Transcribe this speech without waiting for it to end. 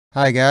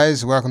Hi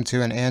guys, welcome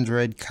to an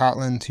Android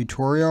Kotlin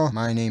tutorial.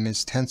 My name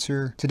is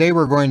Tensor. Today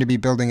we're going to be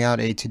building out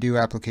a to-do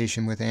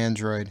application with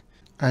Android.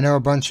 I know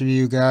a bunch of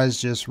you guys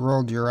just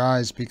rolled your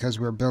eyes because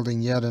we're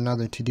building yet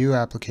another to-do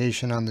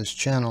application on this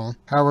channel.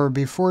 However,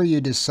 before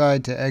you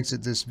decide to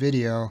exit this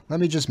video, let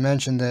me just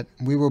mention that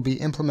we will be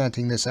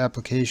implementing this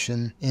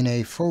application in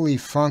a fully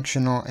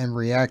functional and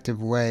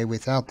reactive way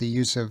without the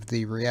use of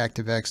the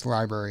reactive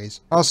libraries.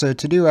 Also,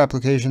 to-do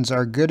applications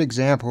are good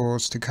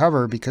examples to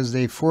cover because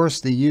they force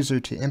the user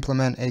to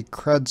implement a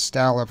CRUD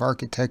style of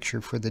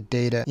architecture for the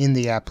data in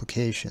the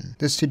application.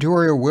 This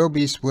tutorial will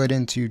be split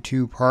into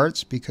two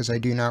parts because I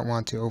do not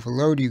want to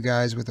overload you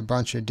guys with a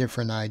bunch of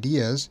different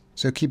ideas,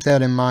 so keep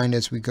that in mind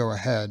as we go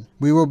ahead.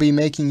 We will be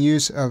making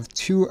use of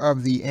two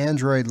of the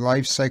Android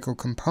lifecycle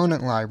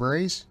component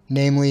libraries,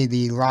 namely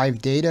the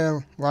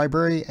LiveData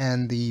library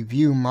and the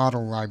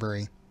ViewModel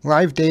library.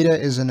 LiveData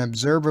is an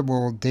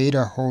observable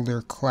data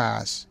holder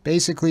class.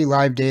 Basically,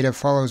 LiveData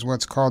follows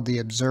what's called the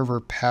observer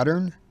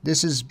pattern.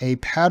 This is a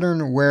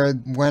pattern where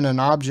when an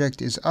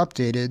object is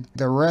updated,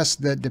 the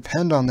rest that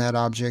depend on that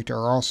object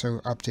are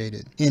also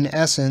updated. In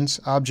essence,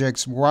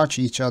 objects watch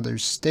each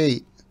other's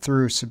state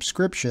through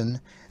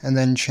subscription and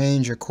then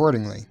change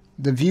accordingly.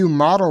 The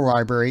ViewModel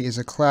library is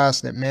a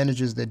class that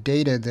manages the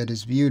data that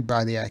is viewed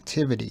by the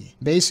activity.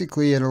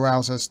 Basically, it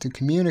allows us to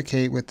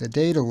communicate with the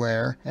data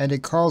layer, and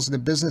it calls the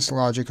business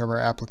logic of our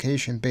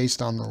application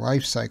based on the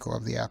lifecycle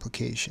of the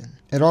application.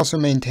 It also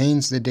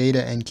maintains the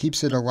data and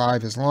keeps it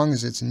alive as long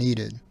as it's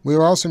needed. We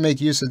will also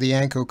make use of the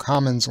Anko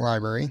Commons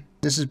library.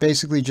 This is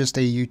basically just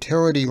a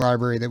utility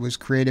library that was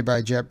created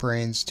by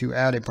JetBrains to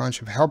add a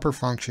bunch of helper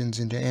functions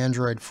into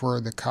Android for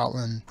the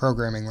Kotlin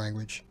programming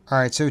language.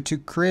 Alright, so to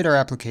create our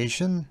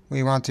application,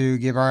 we want to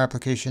give our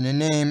application a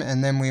name,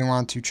 and then we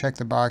want to check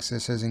the box that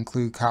says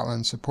include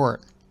Kotlin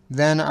support.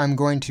 Then I'm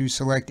going to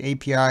select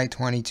API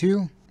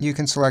 22. You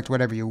can select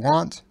whatever you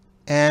want.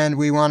 And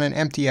we want an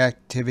empty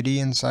activity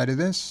inside of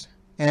this.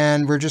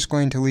 And we're just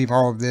going to leave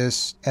all of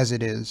this as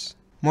it is.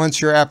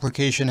 Once your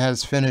application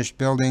has finished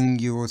building,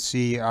 you will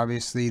see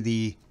obviously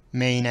the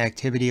main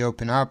activity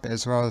open up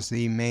as well as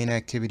the main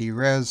activity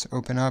res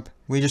open up.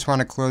 We just want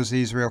to close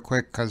these real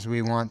quick because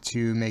we want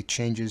to make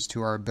changes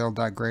to our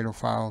build.gradle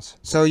files.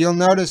 So you'll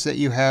notice that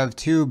you have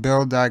two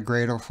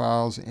build.gradle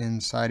files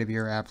inside of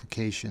your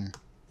application.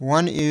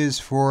 One is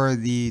for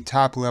the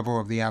top level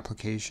of the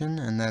application,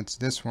 and that's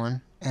this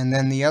one. And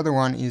then the other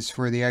one is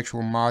for the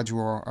actual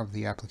module of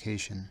the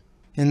application.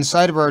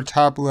 Inside of our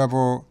top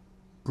level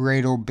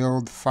Gradle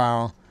build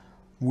file,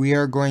 we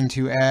are going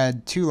to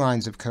add two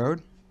lines of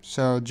code.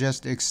 So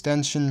just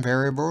extension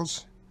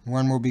variables.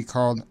 One will be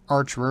called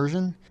Arch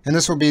version, and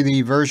this will be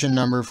the version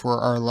number for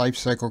our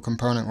lifecycle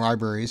component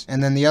libraries.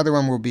 And then the other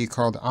one will be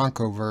called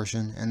Onco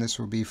version, and this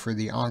will be for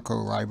the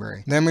Onco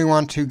library. Then we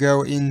want to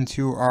go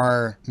into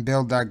our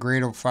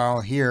build.gradle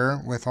file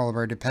here with all of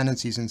our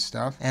dependencies and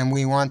stuff, and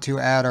we want to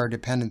add our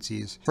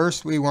dependencies.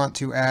 First, we want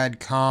to add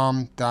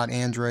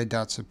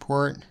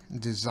com.android.support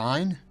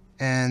design.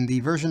 And the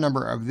version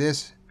number of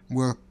this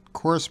will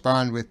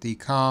correspond with the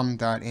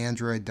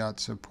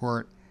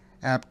com.android.support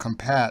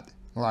appcompat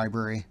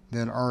library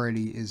that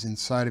already is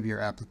inside of your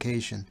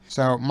application.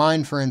 So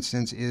mine, for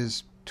instance,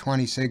 is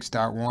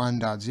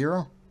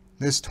 26.1.0.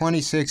 This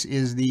 26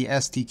 is the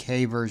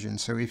SDK version.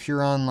 So if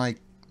you're on like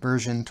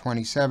version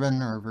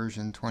 27 or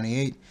version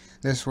 28,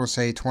 this will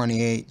say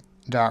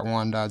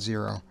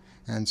 28.1.0.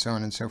 and so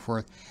on and so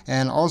forth.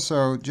 And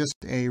also, just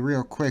a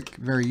real quick,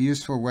 very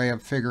useful way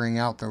of figuring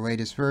out the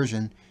latest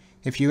version.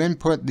 If you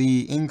input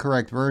the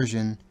incorrect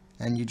version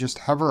and you just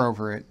hover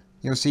over it,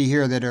 you'll see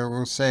here that it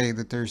will say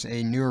that there's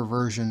a newer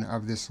version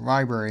of this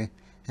library,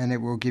 and it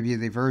will give you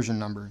the version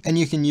number. And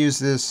you can use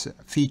this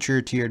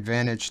feature to your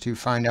advantage to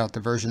find out the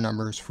version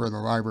numbers for the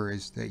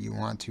libraries that you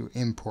want to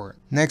import.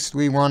 Next,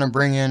 we want to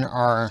bring in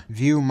our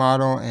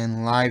ViewModel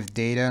and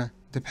LiveData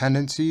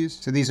dependencies.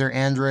 So these are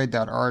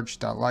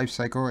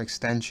android.arch.lifecycle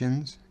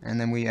extensions,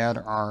 and then we add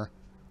our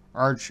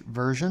Arch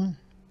version,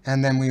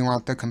 and then we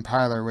want the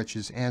compiler, which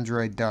is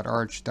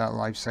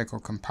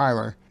android.arch.lifecycle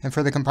compiler. And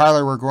for the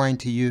compiler, we're going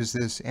to use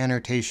this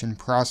annotation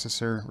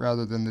processor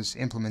rather than this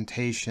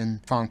implementation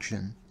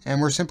function. And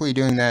we're simply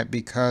doing that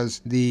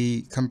because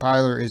the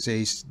compiler is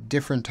a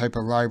different type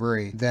of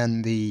library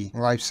than the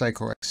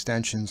lifecycle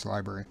extensions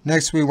library.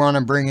 Next, we want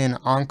to bring in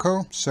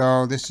Onco.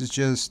 So this is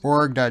just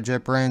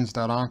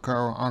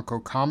org.jetbrains.onco,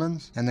 Onco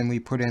Commons, and then we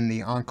put in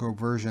the Onco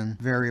version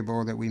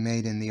variable that we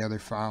made in the other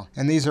file.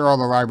 And these are all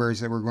the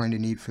libraries that we're going to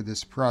need for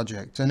this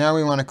project. So now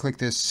we want to click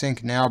this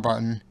Sync Now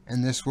button,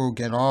 and this will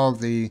get all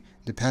the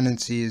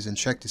dependencies and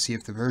check to see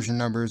if the version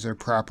numbers are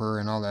proper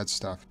and all that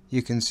stuff.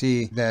 You can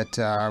see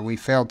that we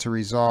failed to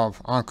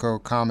resolve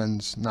Onco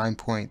Commons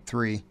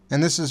 9.3,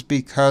 and this is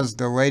because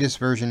the latest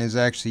version is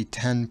actually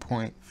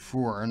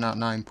 10.4, not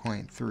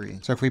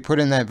 9.3. So if we put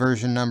in that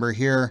version number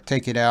here,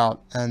 take it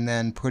out, and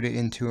then put it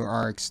into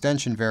our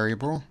extension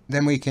variable,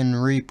 then we can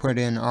re-put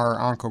in our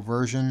Onco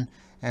version,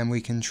 and we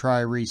can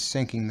try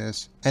resyncing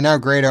this. And now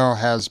Gradle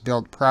has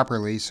built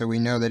properly, so we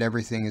know that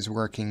everything is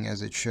working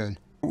as it should.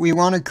 We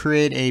want to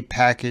create a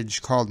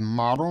package called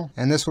model,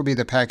 and this will be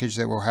the package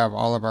that will have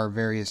all of our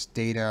various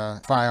data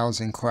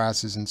files and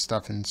classes and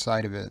stuff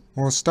inside of it.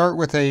 We'll start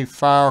with a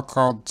file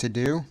called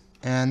todo,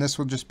 and this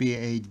will just be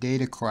a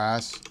data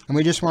class, and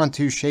we just want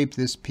to shape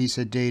this piece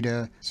of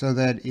data so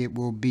that it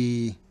will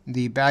be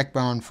the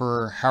backbone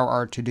for how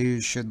our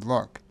to-dos should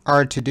look.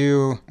 Our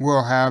to-do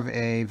will have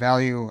a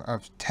value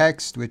of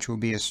text, which will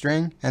be a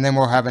string, and then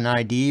we'll have an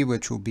ID,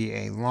 which will be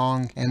a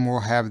long, and we'll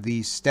have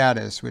the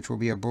status, which will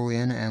be a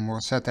boolean, and we'll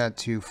set that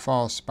to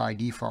false by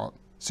default.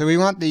 So we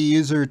want the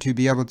user to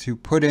be able to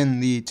put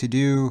in the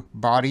to-do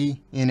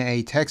body in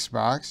a text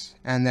box,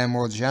 and then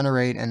we'll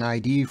generate an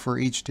ID for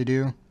each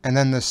to-do. And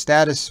then the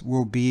status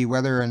will be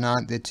whether or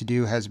not the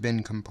to-do has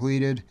been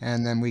completed,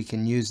 and then we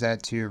can use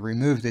that to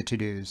remove the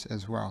to-dos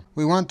as well.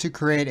 We want to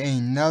create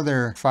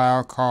another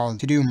file called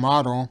to-do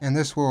model, and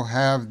this will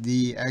have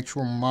the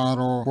actual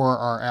model for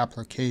our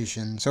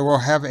application. So we'll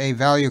have a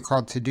value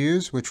called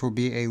to-dos, which will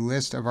be a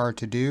list of our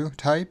to-do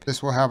type.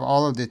 This will have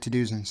all of the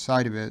to-dos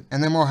inside of it.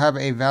 And then we'll have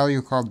a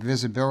value called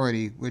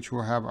visibility, which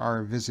will have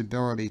our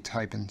visibility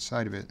type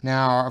inside of it.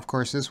 Now, of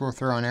course, this will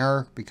throw an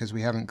error because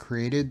we haven't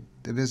created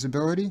the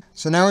visibility.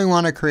 So now we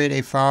want to create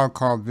a file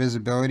called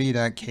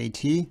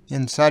visibility.kt.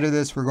 Inside of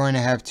this, we're going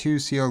to have two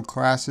sealed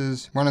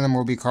classes. One of them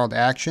will be called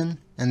action,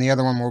 and the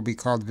other one will be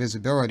called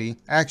visibility.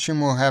 Action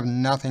will have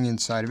nothing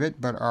inside of it,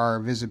 but our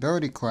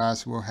visibility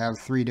class will have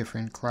three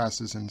different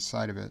classes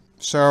inside of it.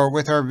 So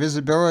with our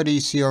visibility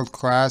sealed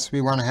class,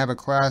 we want to have a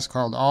class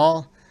called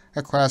all,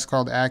 a class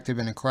called active,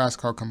 and a class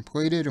called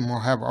completed, and we'll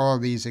have all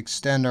of these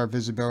extend our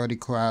visibility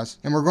class.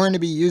 And we're going to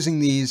be using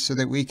these so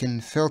that we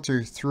can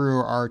filter through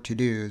our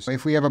to-dos.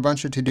 If we have a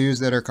bunch of to-dos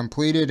that are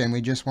completed and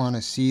we just want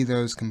to see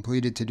those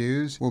completed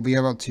to-dos, we'll be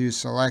able to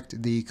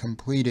select the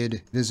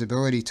completed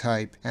visibility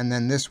type, and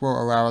then this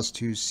will allow us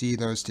to see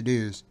those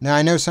to-dos. Now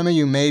I know some of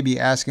you may be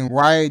asking,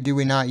 why do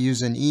we not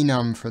use an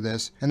enum for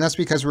this? And that's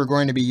because we're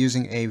going to be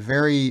using a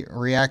very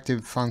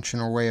reactive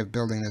functional way of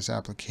building this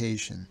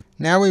application.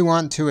 Now we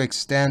want to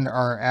extend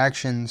our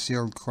action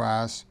sealed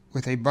class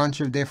with a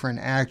bunch of different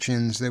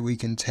actions that we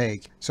can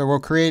take. So we'll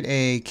create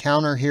a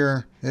counter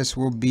here. This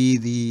will be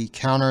the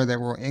counter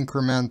that will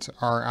increment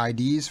our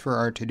IDs for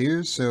our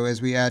to-dos. So as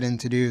we add in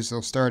to-dos,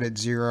 they'll start at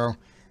 0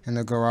 and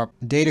they'll go up.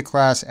 Data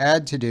class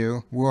add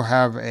to-do will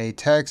have a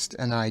text,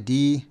 an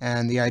ID,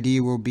 and the ID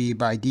will be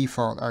by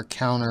default our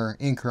counter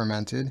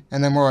incremented.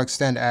 And then we'll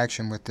extend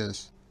action with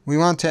this. We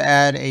want to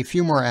add a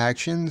few more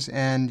actions,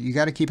 and you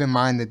got to keep in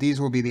mind that these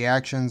will be the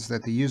actions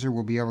that the user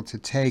will be able to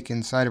take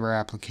inside of our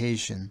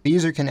application. The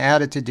user can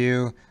add a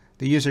to-do,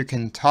 the user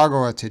can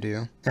toggle a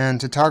to-do,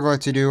 and to toggle a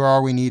to-do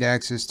all we need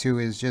access to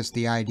is just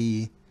the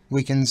ID.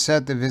 We can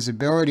set the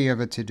visibility of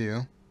a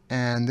to-do,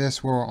 and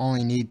this will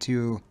only need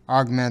to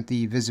augment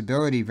the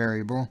visibility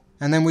variable,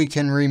 and then we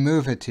can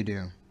remove a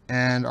to-do.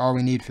 And all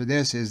we need for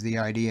this is the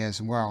ID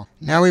as well.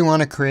 Now we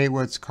want to create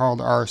what's called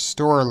our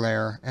store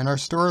layer, and our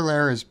store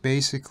layer is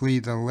basically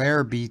the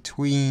layer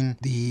between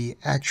the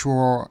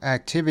actual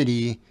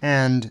activity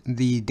and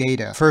the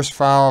data. First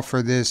file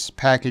for this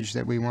package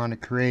that we want to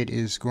create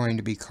is going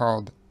to be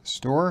called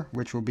store,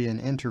 which will be an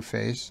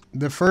interface.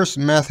 The first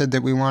method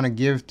that we want to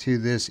give to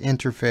this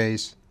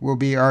interface will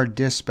be our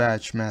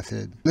dispatch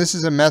method. This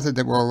is a method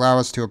that will allow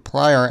us to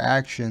apply our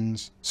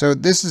actions. So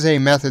this is a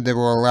method that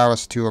will allow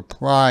us to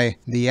apply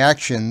the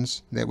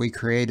actions that we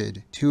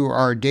created to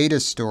our data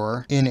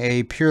store in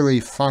a purely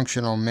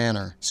functional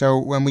manner. So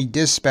when we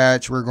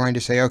dispatch, we're going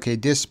to say, okay,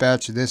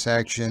 dispatch this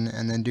action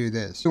and then do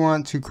this. We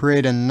want to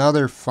create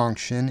another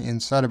function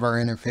inside of our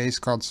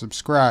interface called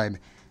subscribe.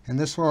 And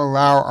this will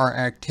allow our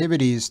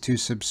activities to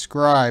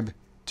subscribe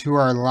to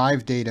our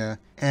live data,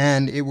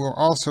 and it will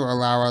also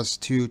allow us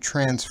to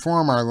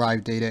transform our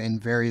live data in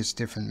various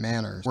different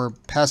manners. We're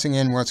passing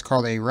in what's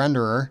called a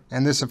renderer,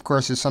 and this of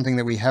course is something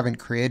that we haven't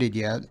created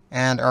yet.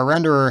 And our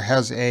renderer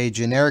has a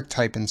generic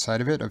type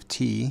inside of it of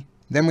t.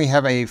 Then we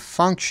have a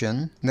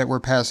function that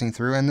we're passing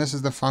through, and this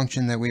is the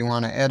function that we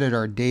want to edit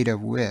our data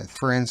with.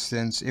 For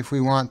instance, if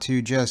we want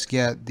to just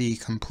get the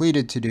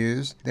completed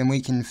to-dos, then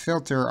we can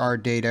filter our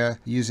data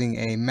using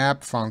a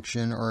map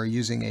function or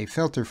using a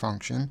filter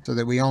function so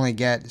that we only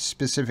get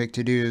specific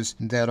to-dos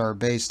that are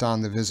based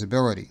on the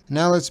visibility.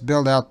 Now let's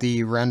build out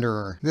the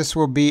renderer. This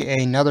will be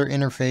another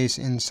interface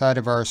inside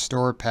of our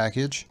store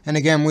package. And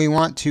again, we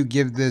want to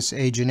give this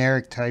a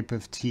generic type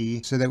of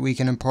t so that we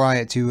can apply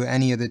it to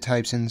any of the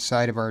types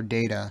inside of our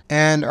data.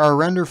 And our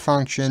render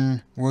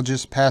function will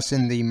just pass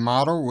in the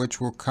model,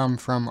 which will come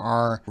from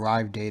our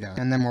live data,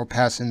 and then we'll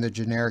pass in the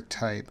generic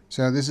type.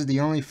 So this is the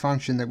only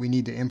function that we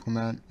need to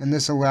implement, and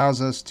this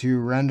allows us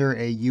to render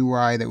a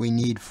UI that we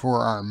need for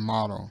our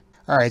model.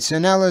 Alright, so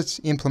now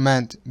let's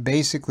implement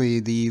basically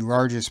the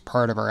largest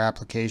part of our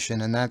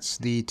application, and that's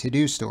the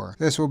to-do store.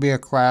 This will be a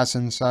class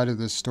inside of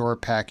the store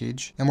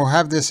package, and we'll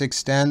have this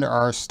extend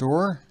our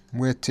store.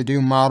 with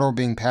to-do model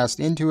being passed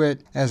into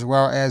it, as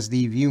well as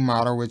the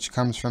ViewModel, which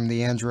comes from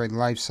the Android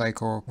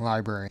lifecycle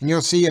library. And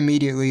you'll see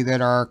immediately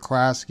that our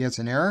class gets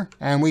an error,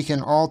 and we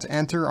can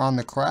Alt-Enter on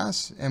the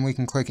class, and we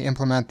can click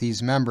Implement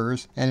these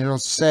members, and it'll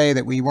say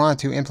that we want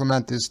to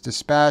implement this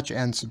dispatch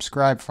and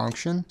subscribe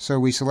function. So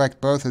we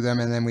select both of them,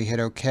 and then we hit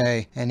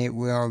OK, and it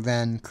will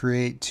then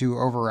create 2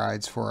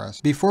 overrides for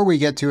us. Before we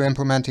get to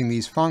implementing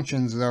these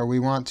functions, though, we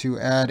want to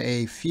add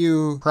a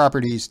few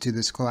properties to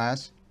this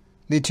class.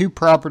 The 2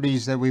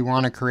 properties that we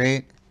want to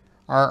create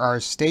are our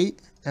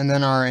state and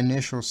then our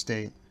initial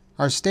state.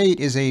 Our state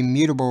is a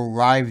mutable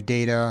live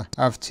data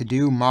of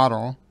to-do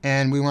model,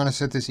 and we want to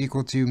set this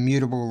equal to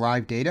mutable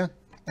live data.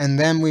 And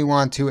then we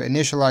want to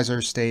initialize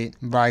our state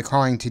by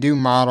calling to-do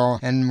model,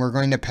 and we're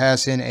going to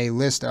pass in a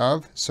list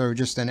of, so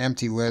just an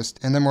empty list,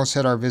 and then we'll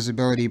set our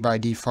visibility by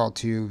default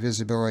to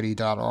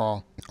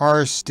visibility.all.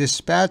 Our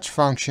dispatch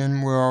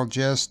function will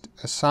just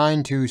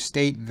assign to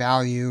state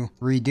value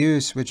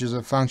reduce, which is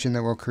a function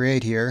that we'll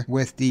create here,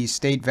 with the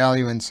state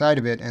value inside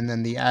of it, and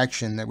then the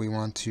action that we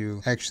want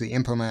to actually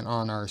implement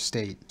on our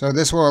state. So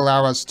this will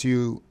allow us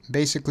to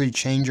basically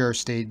change our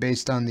state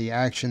based on the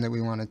action that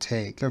we want to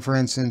take. So for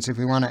instance, if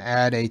we want to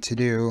add a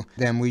to-do,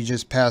 then we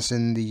just pass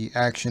in the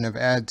action of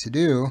add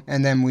to-do,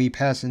 and then we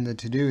pass in the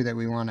to-do that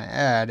we want to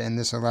add, and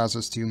this allows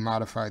us to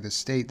modify the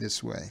state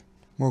this way.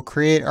 We'll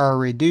create our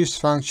reduce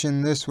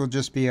function. This will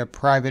just be a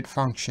private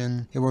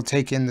function. It will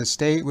take in the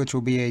state, which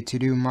will be a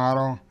to-do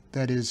model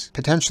that is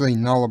potentially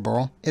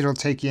nullable. It'll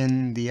take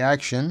in the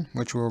action,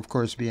 which will of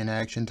course be an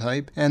action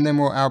type, and then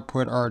we'll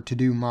output our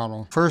to-do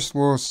model. First,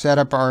 we'll set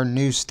up our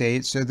new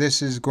state. So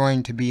this is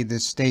going to be the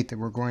state that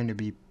we're going to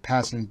be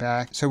passing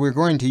back. So we're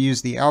going to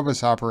use the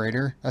else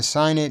operator,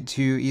 assign it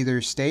to either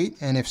state,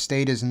 and if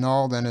state is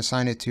null, then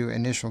assign it to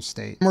initial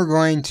state. We're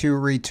going to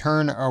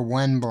return a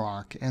when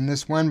block, and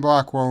this when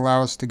block will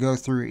allow us to go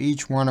through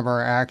each one of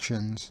our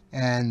actions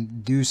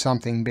and do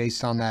something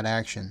based on that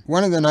action.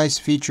 One of the nice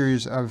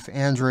features of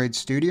Android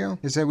Studio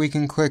is that we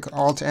can click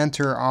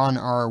Alt-Enter on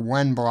our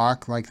when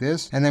block like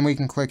this, and then we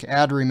can click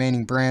Add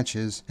Remaining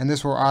Branches, and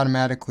this will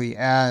automatically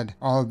add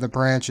all of the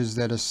branches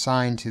that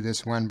assign to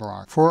this when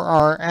block. For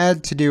our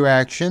add to-do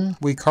action,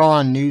 we call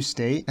on new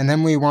state, and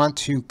then we want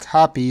to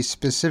copy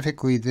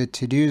specifically the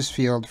to-dos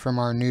field from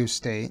our new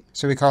state.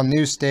 So we call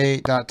new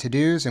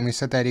state.todos, and we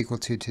set that equal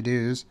to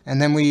to-dos,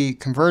 and then we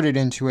convert it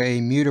into a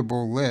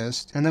mutable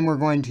list, and then we're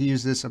going to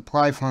use this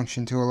apply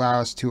function to allow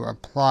us to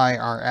apply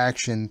our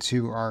action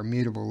to our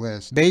mutable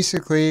list.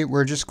 Basically,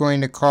 we're just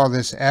going to call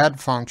this add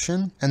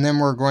function, and then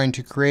we're going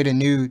to create a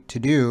new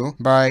to-do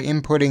by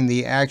inputting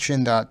the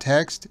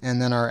action.text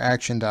and then our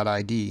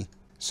action.id.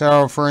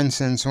 So for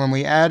instance, when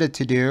we add a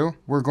to-do,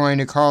 we're going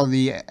to call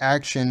the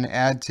action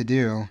add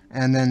to-do,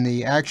 and then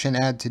the action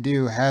add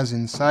to-do has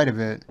inside of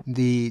it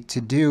the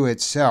to-do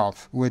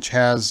itself, which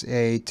has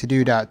a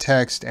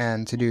to-do.text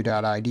and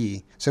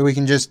to-do.id. So we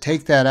can just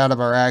take that out of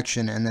our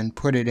action and then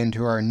put it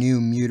into our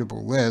new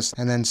mutable list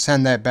and then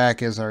send that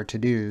back as our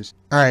to-dos.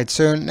 Alright,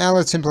 so now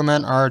let's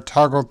implement our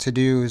toggle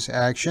to-dos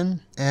action,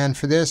 and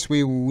for this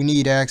we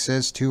need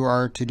access to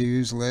our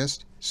to-dos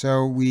list.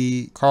 So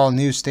we call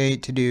new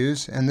state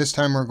to-dos, and this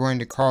time we're going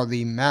to call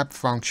the map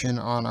function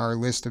on our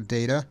list of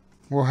data.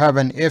 We'll have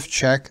an if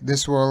check.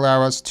 This will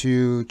allow us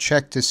to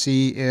check to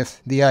see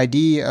if the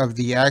ID of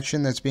the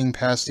action that's being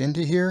passed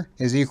into here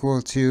is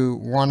equal to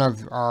one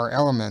of our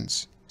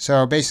elements.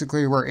 So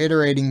basically we're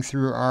iterating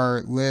through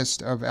our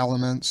list of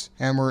elements,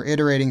 and we're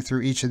iterating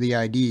through each of the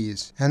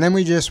IDs. And then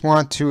we just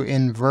want to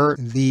invert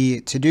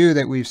the to-do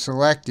that we've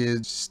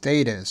selected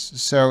status.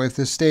 So if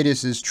the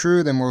status is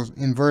true, then we'll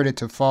invert it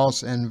to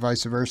false and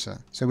vice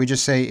versa. So we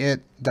just say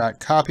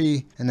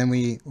it.copy, and then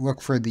we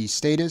look for the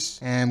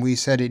status, and we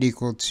set it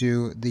equal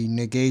to the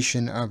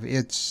negation of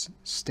its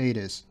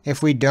status.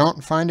 If we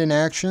don't find an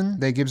action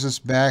that gives us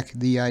back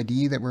the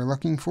ID that we're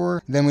looking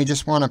for, then we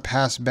just want to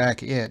pass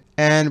back it.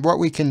 And what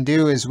we can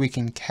do is we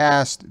can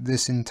cast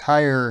this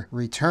entire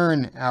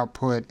return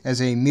output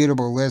as a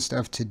mutable list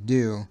of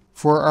to-do.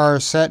 For our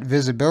set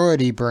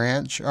visibility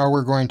branch, all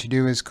we're going to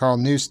do is call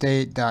new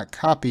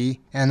state.copy,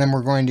 and then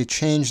we're going to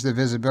change the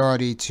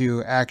visibility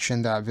to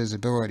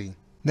action.visibility.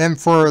 Then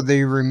for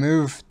the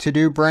remove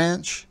to-do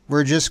branch,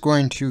 we're just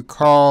going to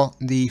call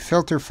the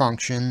filter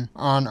function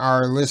on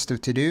our list of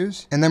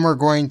to-dos, and then we're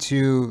going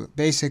to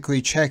basically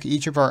check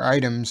each of our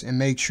items and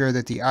make sure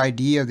that the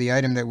ID of the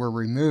item that we're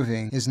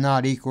removing is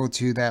not equal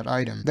to that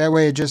item. That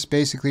way it just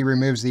basically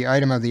removes the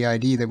item of the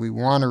ID that we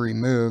want to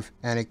remove,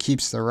 and it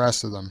keeps the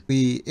rest of them.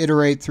 We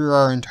iterate through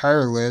our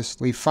entire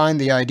list, we find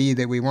the ID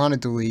that we want to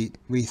delete,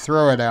 we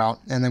throw it out,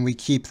 and then we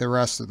keep the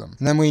rest of them.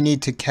 And then we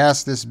need to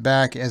cast this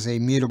back as a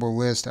mutable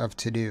list of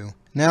to-do.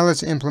 Now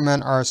let's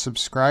implement our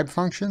subscribe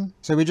function.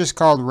 So we just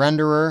called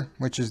renderer,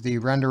 which is the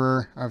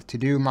renderer of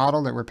to-do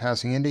model that we're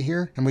passing into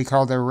here. And we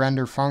called the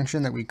render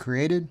function that we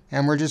created.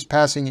 And we're just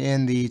passing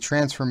in the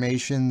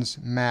transformations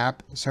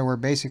map. So we're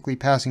basically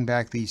passing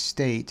back the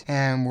state.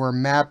 And we're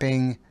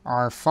mapping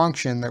our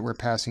function that we're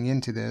passing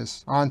into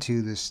this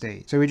onto the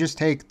state. So we just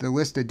take the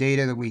list of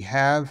data that we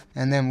have,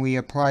 and then we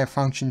apply a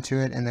function to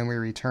it, and then we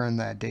return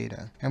that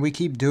data. And we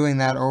keep doing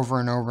that over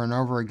and over and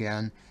over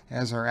again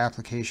as our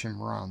application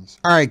runs.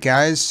 Alright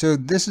guys, so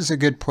this is a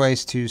good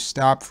place to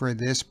stop for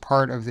this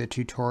part of the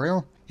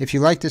tutorial. If you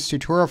like this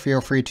tutorial,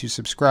 feel free to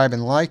subscribe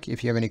and like.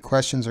 If you have any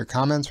questions or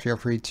comments, feel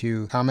free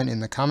to comment in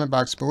the comment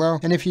box below.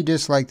 And if you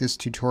dislike this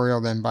tutorial,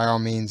 then by all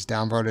means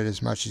downvote it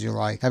as much as you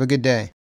like. Have a good day.